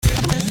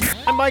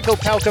I'm Mike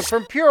Opelka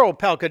from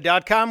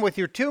PureOpelka.com with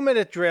your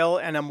 2-minute drill,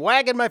 and I'm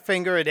wagging my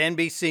finger at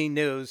NBC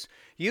News.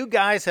 You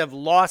guys have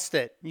lost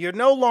it. You're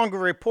no longer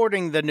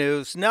reporting the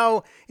news.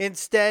 No,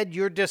 instead,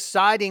 you're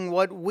deciding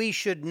what we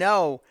should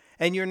know,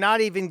 and you're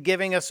not even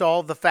giving us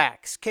all the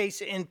facts.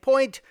 Case in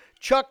point,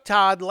 Chuck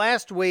Todd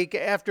last week,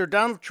 after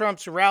Donald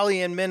Trump's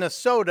rally in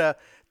Minnesota,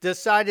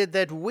 decided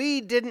that we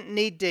didn't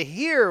need to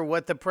hear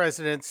what the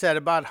president said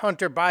about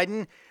Hunter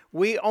Biden.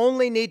 We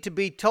only need to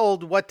be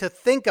told what to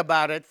think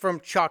about it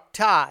from Chuck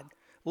Todd.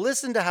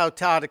 Listen to how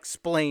Todd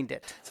explained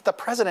it. The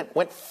president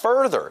went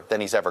further than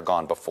he's ever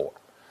gone before.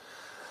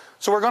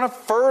 So we are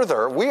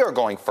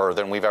going further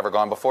than we've ever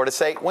gone before to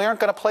say we aren't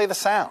going to play the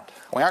sound.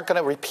 We aren't going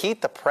to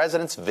repeat the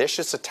president's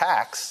vicious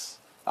attacks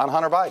on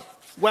Hunter Biden.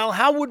 Well,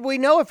 how would we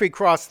know if he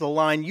crossed the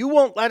line? You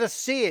won't let us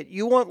see it.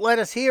 You won't let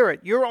us hear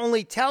it. You're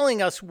only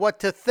telling us what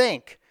to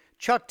think.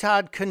 Chuck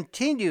Todd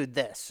continued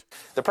this.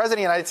 The President of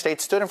the United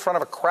States stood in front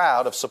of a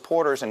crowd of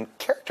supporters and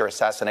character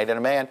assassinated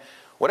a man.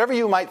 Whatever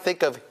you might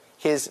think of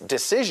his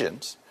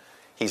decisions,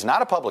 he's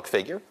not a public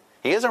figure,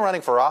 he isn't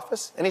running for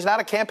office, and he's not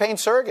a campaign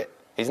surrogate.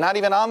 He's not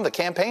even on the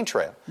campaign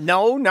trail.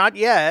 No, not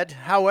yet.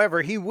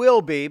 However, he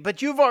will be.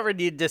 But you've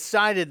already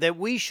decided that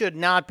we should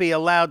not be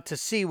allowed to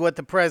see what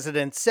the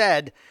president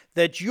said,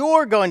 that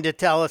you're going to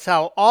tell us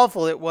how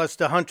awful it was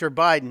to Hunter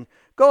Biden.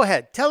 Go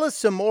ahead. Tell us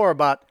some more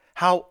about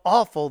how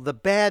awful the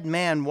bad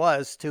man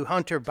was to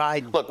Hunter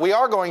Biden. Look, we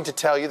are going to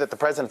tell you that the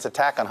president's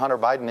attack on Hunter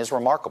Biden is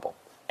remarkable,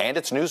 and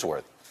it's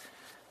newsworthy.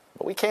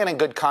 But we can't in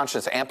good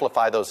conscience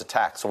amplify those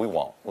attacks, so we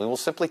won't. We will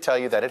simply tell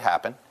you that it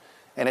happened,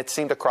 and it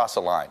seemed to cross a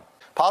line.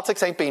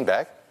 Politics ain't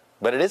beanbag,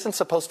 but it isn't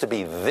supposed to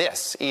be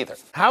this either.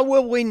 How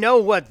will we know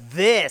what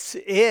this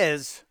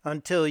is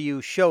until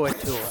you show it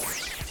to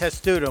us?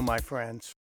 Testudo, my friends.